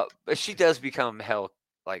 But she does become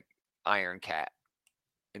Iron Cat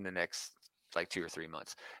in the next 2 or 3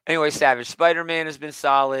 months. Anyway, Savage Spider-Man has been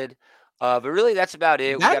solid. But really that's about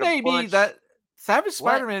it. That Savage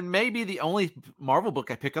Spider-Man may be the only Marvel book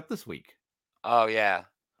I pick up this week. Oh yeah.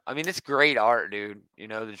 I mean, it's great art, dude.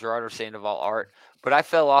 The Gerardo Sandoval art. But I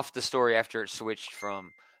fell off the story after it switched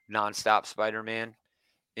from nonstop Spider-Man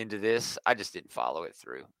into this. I just didn't follow it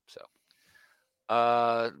through. So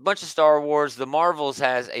a bunch of Star Wars. The Marvels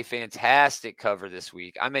has a fantastic cover this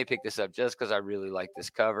week. I may pick this up just because I really like this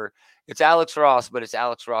cover. It's Alex Ross, but it's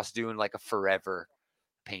Alex Ross doing like a forever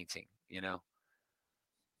painting,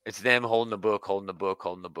 It's them holding the book.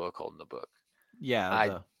 Yeah,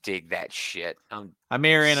 I dig that shit. A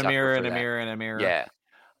mirror and a mirror and a mirror and a mirror. Yeah,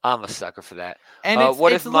 I'm a sucker for that. And it's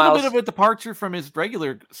a little bit of a departure from his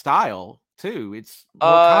regular style too. It's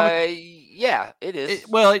more comic. Yeah, it is.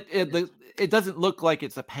 It doesn't look like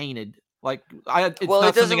it's a painted. Like it's not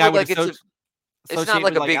it doesn't look like it's not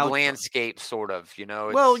like a big landscape sort of, you know.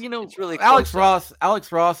 It's really Alex Ross.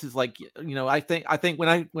 Alex Ross is like, you know, I think when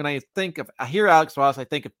I hear Alex Ross, I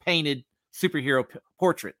think of painted superhero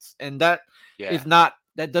portraits, and that is not.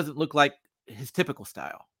 That doesn't look like his typical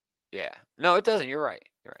style. Yeah, no, it doesn't. You're right.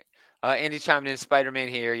 Andy chimed in Spider-Man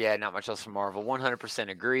here. Yeah, not much else from Marvel. 100%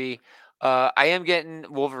 agree. I am getting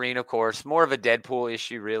Wolverine, of course, more of a Deadpool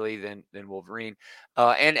issue really than Wolverine,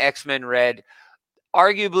 and X-Men Red.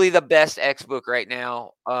 Arguably the best X book right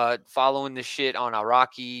now. Following the shit on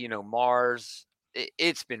Araki, you know, Mars.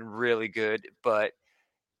 It's been really good, but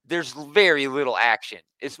there's very little action.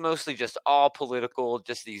 It's mostly just all political,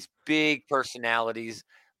 just these big personalities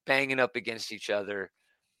banging up against each other.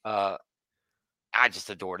 I just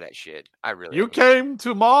adore that shit. I really. You came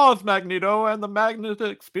to Mars, Magneto, and the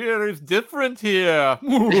magnetic sphere is different here.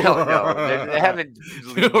 No, they haven't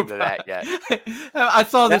leaned into that yet. I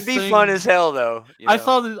saw this. That'd be fun as hell, though. You know?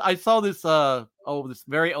 I saw this. This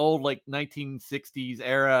very old, like 1960s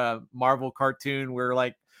era Marvel cartoon where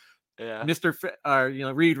like. Yeah.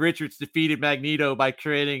 Reed Richards defeated Magneto by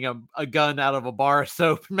creating a gun out of a bar of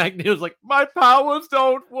soap. Magneto's like, my powers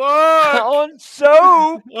don't work on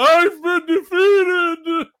soap. I've been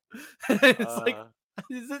defeated. It's like,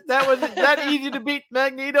 wasn't that easy to beat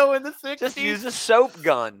Magneto in the 60s? Just use a soap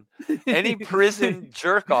gun. Any prison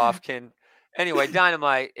jerk off can. Anyway,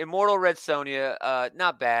 Dynamite, Immortal Red Sonja,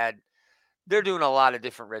 not bad. They're doing a lot of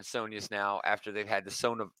different Red Sonjas now after they've had the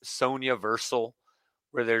Sonja Versal.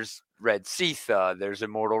 Where there's Red Sitha, there's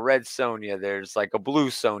Immortal Red Sonja, there's like a blue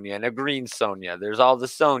Sonja and a green Sonja. There's all the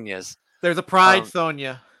Sonjas. There's a Pride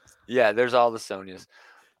Sonja. Yeah, there's all the Sonjas.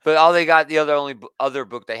 But all they got, the only other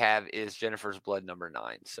book they have is Jennifer's Blood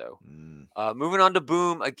 #9. So moving on to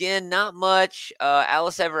Boom. Again, not much.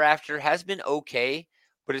 Alice Ever After has been okay,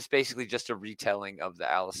 but it's basically just a retelling of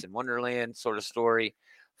the Alice in Wonderland sort of story.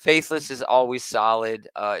 Faithless is always solid.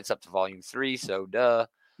 It's up to volume 3, so duh.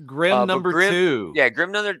 Grimm number 2. Yeah,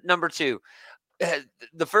 Grimm number 2.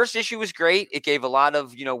 The first issue was great. It gave a lot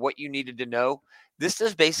of, you know, what you needed to know. This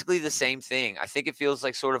does basically the same thing. I think it feels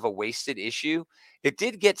like sort of a wasted issue. It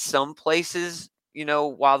did get some places, you know,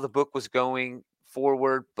 while the book was going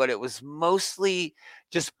forward, but it was mostly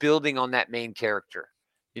just building on that main character,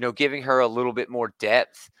 you know, giving her a little bit more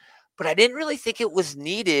depth. But I didn't really think it was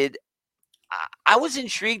needed. I was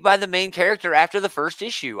intrigued by the main character after the first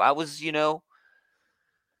issue. I was, you know,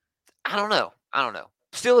 I don't know.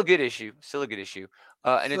 Still a good issue.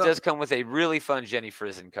 And it does come with a really fun Jenny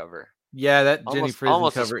Frison cover. Yeah, that Jenny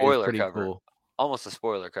Frison cover is pretty cool. Almost a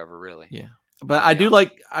spoiler cover, really. Yeah. But I do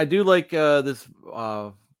like this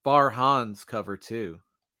Bar Hans cover too.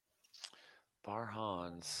 Bar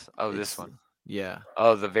Hans. Oh, this one. Yeah.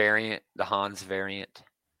 Oh, the Hans variant.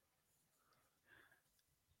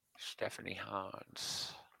 Stephanie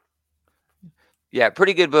Hans. Yeah,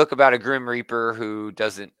 pretty good book about a Grim Reaper who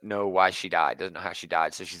doesn't know why she died, doesn't know how she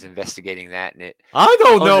died, so she's investigating that, and it. I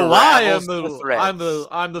don't know why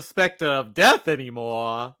I'm the specter of death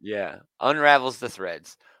anymore. Yeah, unravels the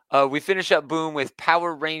threads. We finish up Boom with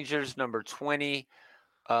Power Rangers number 20.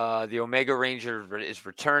 The Omega Ranger is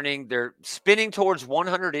returning. They're spinning towards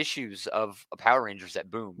 100 issues of Power Rangers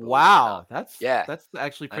at Boom. Wow, that's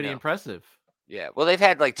actually pretty impressive. Yeah, well, they've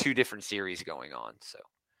had like 2 different series going on, so.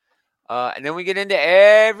 And then we get into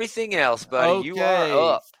everything else, buddy. Okay. You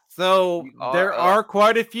are up. So there are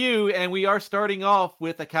quite a few, and we are starting off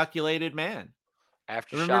with A Calculated Man.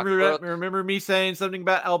 Remember me saying something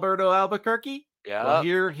about Alberto Albuquerque? Yeah. Well,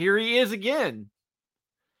 here he is again.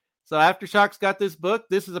 So Aftershock's got this book.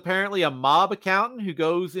 This is apparently a mob accountant who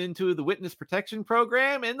goes into the witness protection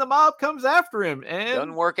program, and the mob comes after him. And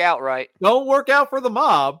doesn't work out right. Don't work out for the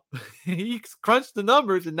mob. He crunched the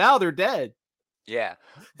numbers, and now they're dead. Yeah,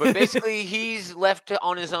 but basically he's left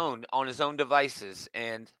on his own devices,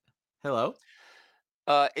 and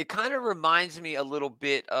it kind of reminds me a little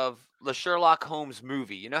bit of the Sherlock Holmes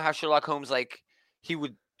movie. You know how Sherlock Holmes, like, he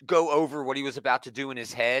would go over what he was about to do in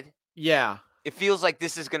his head? Yeah. It feels like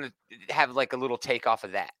this is going to have like a little takeoff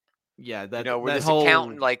of that. Yeah, where this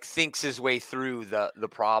accountant like thinks his way through the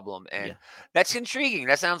problem, and that's intriguing.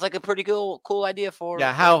 That sounds like a pretty cool idea for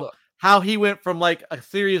how he went from like a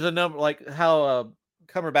series of numbers, like how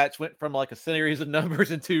Cumberbatch went from like a series of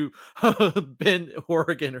numbers into Bend,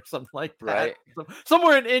 Oregon, or something like that. Right.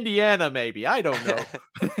 Somewhere in Indiana, maybe. I don't know.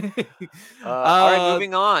 All right,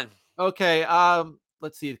 moving on. Okay.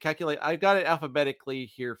 Let's see. Calculate. I got it alphabetically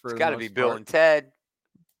here for. It's got to be Bill and Ted.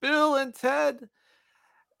 Bill and Ted.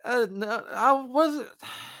 No, I wasn't.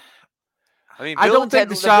 I mean, Bill and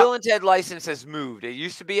Ted license has moved. It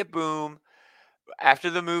used to be at Boom. After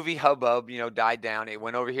the movie hubbub, died down, it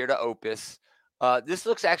went over here to Opus. This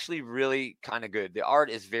looks actually really kind of good. The art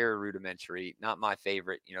is very rudimentary, not my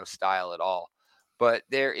favorite, style at all. But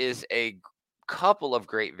there is a couple of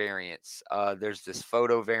great variants. There's this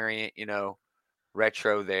photo variant,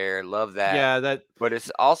 retro there. Love that. Yeah, But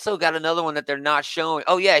it's also got another one that they're not showing.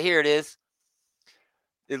 Oh yeah, here it is.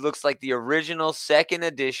 It looks like the original 2nd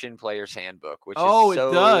edition Player's Handbook, which is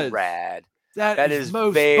so rad. That is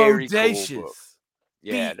most very bodacious. Cool book.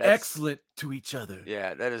 Yeah, be excellent to each other.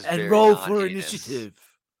 Yeah, that is and very roll for initiative.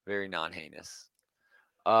 Very non-heinous.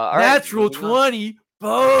 Natural 20,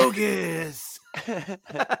 bogus.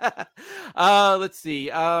 Let's see.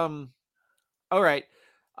 All right.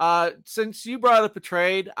 Since you brought up a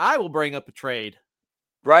trade, I will bring up a trade.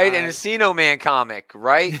 Right, an Encino Man comic,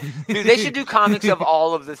 right? Dude, they should do comics of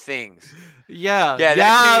all of the things. Yeah,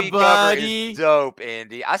 that buddy. Cover is dope,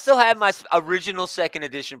 Andy. I still have my original 2nd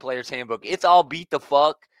edition Player's Handbook. It's all beat the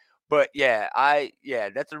fuck, but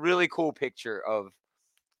that's a really cool picture of,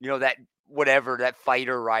 that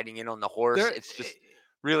fighter riding in on the horse. It's just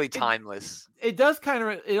really timeless. It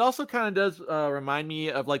also kind of does remind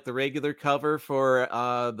me of like the regular cover for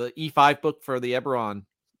the E5 book for the Eberron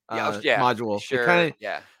module. Sure. I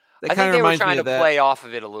think they were trying to play off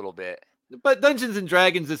of it a little bit. But Dungeons and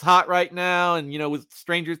Dragons is hot right now, and with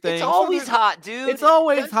Stranger Things, it's always hot, dude. It's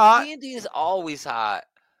always hot. D&D is always hot.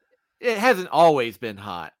 It hasn't always been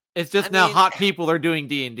hot. It's just now hot people are doing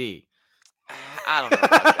D&D. I don't know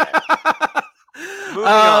about that.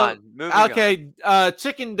 Moving on. Okay,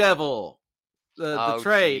 Chicken Devil, the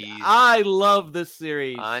trade. Geez. I love this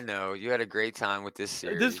series. I know you had a great time with this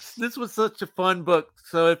series. This was such a fun book.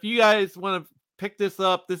 So if you guys want to pick this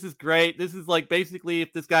up, this is great. This is like basically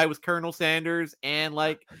if this guy was Colonel Sanders and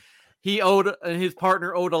like his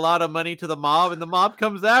partner owed a lot of money to the mob, and the mob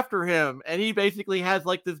comes after him, and he basically has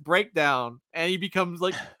like this breakdown, and he becomes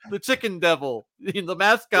like the Chicken Devil, the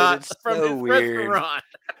mascot from his restaurant.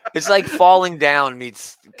 It's like Falling Down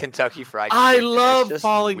meets Kentucky Fried Chicken. I love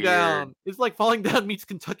Falling Down. It's like Falling Down meets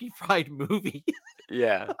Kentucky Fried Movie.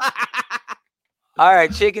 Yeah. All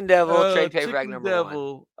right, Chicken Devil, trade paperback number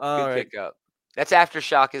 1. Good pickup. That's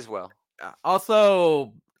Aftershock as well.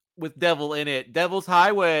 Also, with Devil in it, Devil's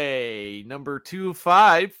Highway number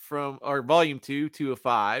 205 volume 2,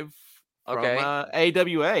 205 from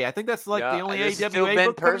AWA. I think that's like the only AWA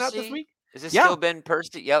book coming out this week. Is this still Ben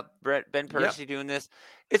Percy? Yep, Ben Percy doing this.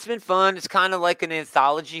 It's been fun. It's kind of like an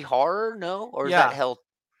anthology horror, no? Or is that hell?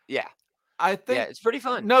 Yeah. I think it's pretty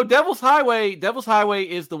fun. No, Devil's Highway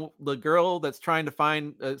is the girl that's trying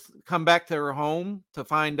to come back to her home to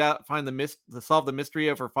solve the mystery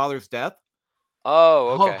of her father's death.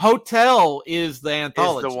 Oh, okay. Hotel is the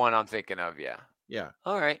anthology. Is the one I'm thinking of, yeah. Yeah.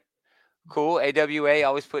 All right. Cool. AWA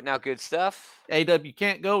always putting out good stuff. You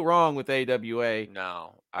can't go wrong with AWA.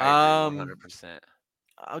 No. I agree 100%.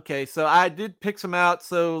 Okay, so I did pick some out.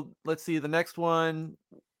 So let's see. The next one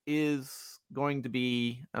is going to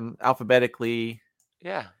be alphabetically.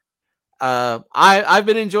 Yeah. I've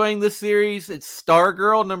been enjoying this series. It's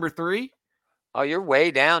Stargirl number 3. Oh, you're way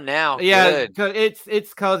down now. Yeah, it's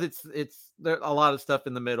there's a lot of stuff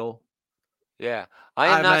in the middle. Yeah. I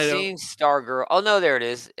am not seeing Stargirl. Oh no, there it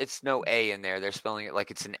is. It's no A in there. They're spelling it like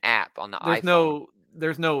it's an app on the iPhone.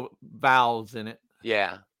 There's no vowels in it.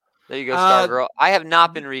 Yeah. There you go, Stargirl. I have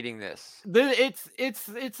not been reading this. It's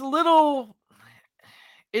a little.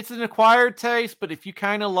 It's an acquired taste, but if you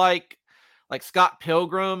kind of like Scott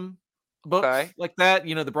Pilgrim books like that,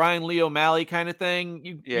 the Brian Lee O'Malley kind of thing,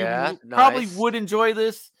 you probably would enjoy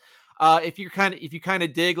this. If you kind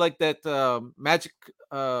of dig like that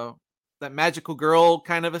magical girl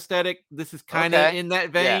kind of aesthetic, this is kind of in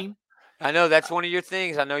that vein. Yeah. I know that's one of your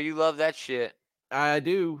things. I know you love that shit. I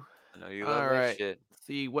do. I know you love that shit. Let's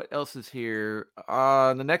see what else is here.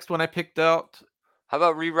 The next one I picked out. How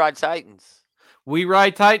about We Ride Titans? We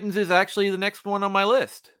Ride Titans is actually the next one on my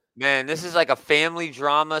list. Man, this is like a family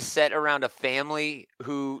drama set around a family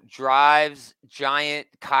who drives giant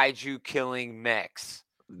kaiju killing mechs.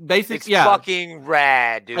 Basically, it's fucking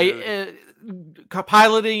rad, dude.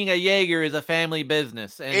 piloting a Jaeger is a family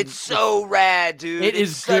business. And it's so rad, dude.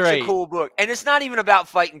 It's such great. a cool book. And it's not even about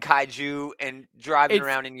fighting kaiju and driving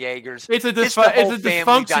around in Jaegers. It's a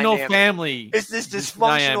dysfunctional family. It's this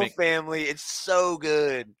dysfunctional family. It's so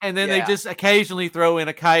good. And then they just occasionally throw in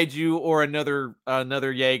a kaiju or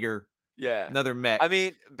another Jaeger. Yeah. Another mech. I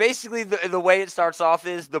mean, basically the way it starts off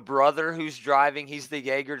is the brother who's driving, he's the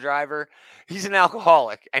Jaeger driver. He's an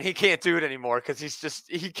alcoholic and he can't do it anymore because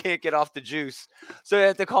he can't get off the juice. So they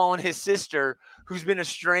have to call on his sister who's been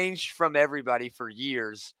estranged from everybody for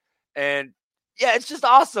years. And yeah, it's just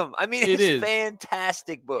awesome. I mean, it's a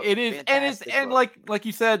fantastic book. It is. And like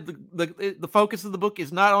you said, the focus of the book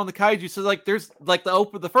is not on the kaiju. So like there's like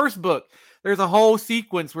the first book, there's a whole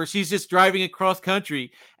sequence where she's just driving across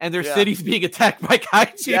country and there's cities being attacked by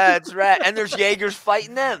kaiju. Yeah, it's right. And there's Jaegers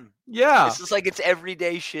fighting them. Yeah. It's just like it's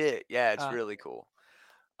everyday shit. Yeah, it's really cool.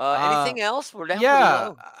 Anything else? We're down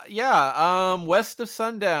pretty low. West of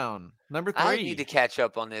Sundown, number 3. I need to catch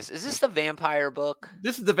up on this. Is this the vampire book?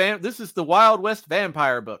 This is the Wild West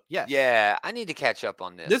vampire book. Yes. Yeah, I need to catch up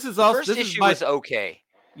on this. This is also the first issue was okay.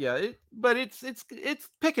 Yeah, but it's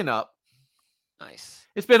picking up. Nice.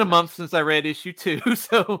 It's been a month since I read issue 2,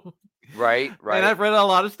 so right. And I've read a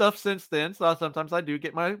lot of stuff since then, so sometimes I do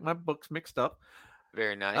get my books mixed up.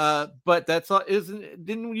 Very nice. But that's all.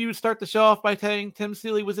 Didn't you start the show off by saying Tim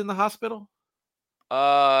Seeley was in the hospital?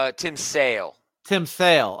 Tim Sale. Tim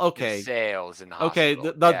Sale. Okay. Tim Sale's in the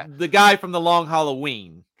hospital. Okay. The guy from the Long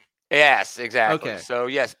Halloween. Yes, exactly. Okay. So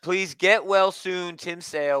yes, please get well soon, Tim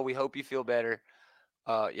Sale. We hope you feel better.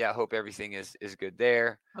 I hope everything is good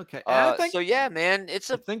there. Okay. So yeah, man, I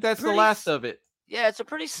think that's the last of it. Yeah, it's a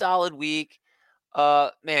pretty solid week.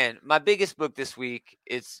 Man, my biggest book this week,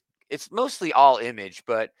 it's mostly all Image,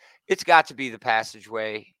 but it's got to be The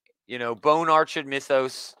Passageway. You know, Bone Archer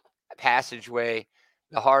Mythos, Passageway,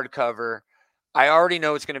 the hardcover. I already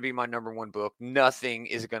know it's going to be my number 1 book. Nothing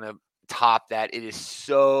is going to top that. It is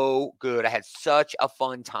so good. I had such a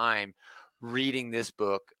fun time reading this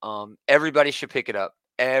book. Everybody should pick it up.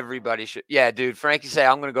 Everybody should. Yeah, dude. Frankie say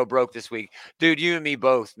I'm going to go broke this week. Dude, you and me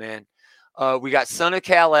both, man. We got Son of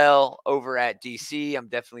Kal-El over at DC. I'm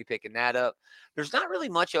definitely picking that up. There's not really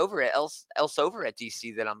much else over at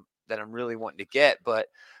DC that I'm really wanting to get, but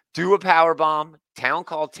Do a Powerbomb, Town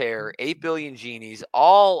Called Terror, 8 Billion Genies,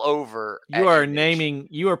 all over.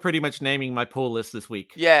 You are pretty much naming my pull list this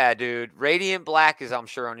week. Yeah, dude. Radiant Black is, I'm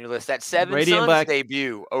sure, on your list. That Seven Sons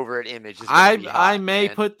debut over at Image is I may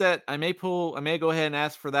go ahead and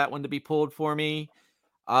ask for that one to be pulled for me.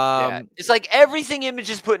 It's like everything Image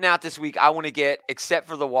is putting out this week I want to get except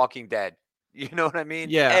for The Walking Dead. You know what I mean?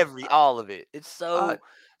 Yeah. All of it. It's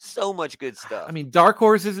so much good stuff. I mean, Dark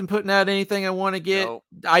Horse isn't putting out anything I want to get. Nope.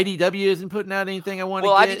 IDW isn't putting out anything I want to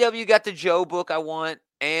get. Well, IDW got the Joe book I want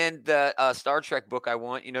and the Star Trek book I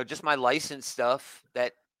want. You know, just my licensed stuff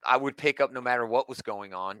that I would pick up no matter what was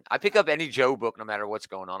going on. I pick up any Joe book no matter what's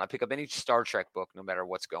going on. I pick up any Star Trek book no matter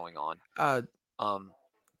what's going on.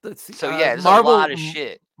 Let's see. So yeah, there's a lot of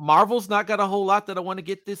shit. Marvel's not got a whole lot that I want to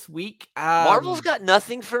get this week. Marvel's got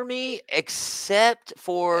nothing for me except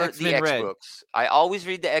for X-Men the X Red. books. I always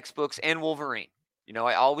read the X books and Wolverine. You know,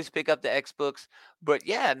 I always pick up the X books. But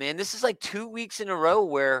yeah, man, this is like 2 weeks in a row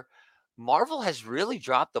where Marvel has really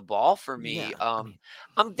dropped the ball for me. Yeah,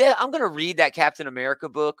 I'm gonna read that Captain America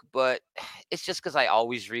book, but it's just because I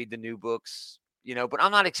always read the new books. You know, but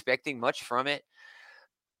I'm not expecting much from it.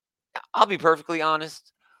 I'll be perfectly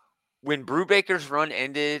honest. When Brubaker's run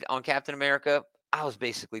ended on Captain America, I was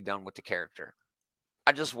basically done with the character.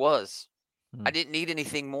 I just was. I didn't need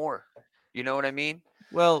anything more. You know what I mean?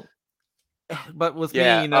 Well, but with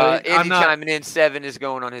me, you know, Andy chiming in. 7 is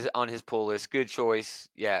going on his pull list. Good choice.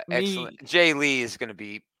 Yeah, excellent. Jay Lee is going to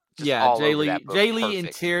be Jay Lee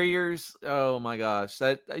Interiors. Oh my gosh,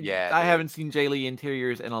 I haven't seen Jay Lee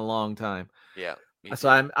Interiors in a long time. Yeah. So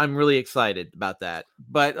I'm really excited about that.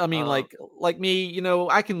 But I mean, like me, you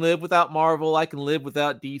know, I can live without Marvel. I can live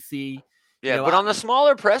without DC. Yeah, you know, but on the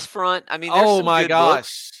smaller press front, I mean, there's some good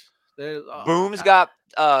books. Boom's got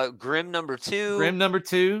Grimm #2. Grimm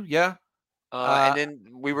 #2, yeah. And then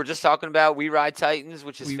we were just talking about We Ride Titans,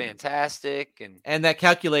 which is fantastic, and that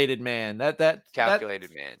Calculated Man. That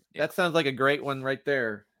Calculated Man. Yeah. That sounds like a great one right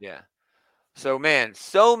there. Yeah. So man,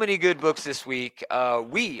 so many good books this week.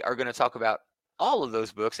 We are going to talk about all of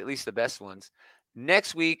those books, at least the best ones,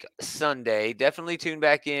 next week, Sunday. Definitely tune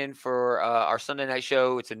back in for our Sunday night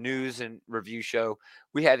show. It's a news and review show.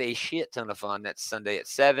 We have a shit ton of fun. That's Sunday at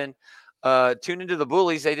 7. Tune into the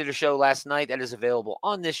Bullies. They did a show last night that is available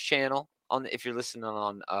on this channel. If you're listening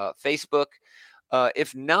on Facebook.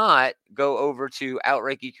 If not, go over to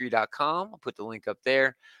outrightgeekery.com. I'll put the link up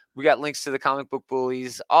there. We got links to the Comic Book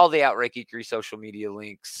Bullies, all the Outright Geekery social media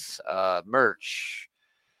links, merch,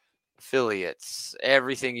 affiliates,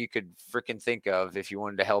 everything you could freaking think of if you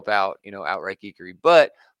wanted to help out, Outright Geekery.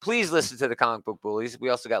 But please listen to the Comic Book Bullies. We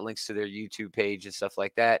also got links to their YouTube page and stuff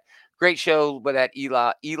like that. Great show that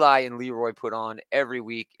Eli and Leroy put on every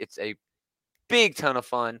week. It's a big ton of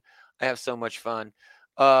fun. I have so much fun.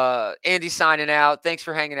 Andy signing out. Thanks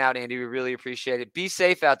for hanging out, Andy. We really appreciate it. Be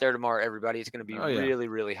safe out there tomorrow, everybody. It's going to be really,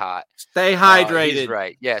 really hot. Stay hydrated. He's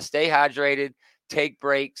right. Yeah, stay hydrated. Take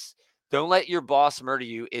breaks. Don't let your boss murder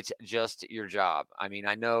you. It's just your job. I mean,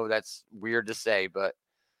 I know that's weird to say, but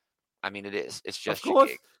I mean, it is. It's just your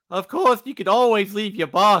gig. Of course, you could always leave your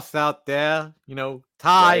boss out there,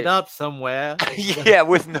 tied up somewhere. Yeah,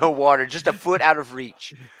 with no water, just a foot out of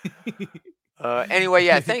reach. Anyway,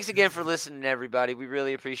 yeah, thanks again for listening, everybody. We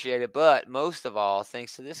really appreciate it. But most of all,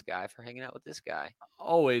 thanks to this guy for hanging out with this guy.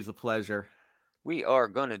 Always a pleasure. We are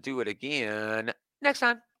going to do it again next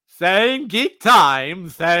time. Same geek time,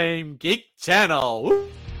 same geek channel.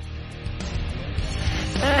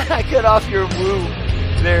 I cut off your woo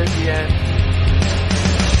there at the end.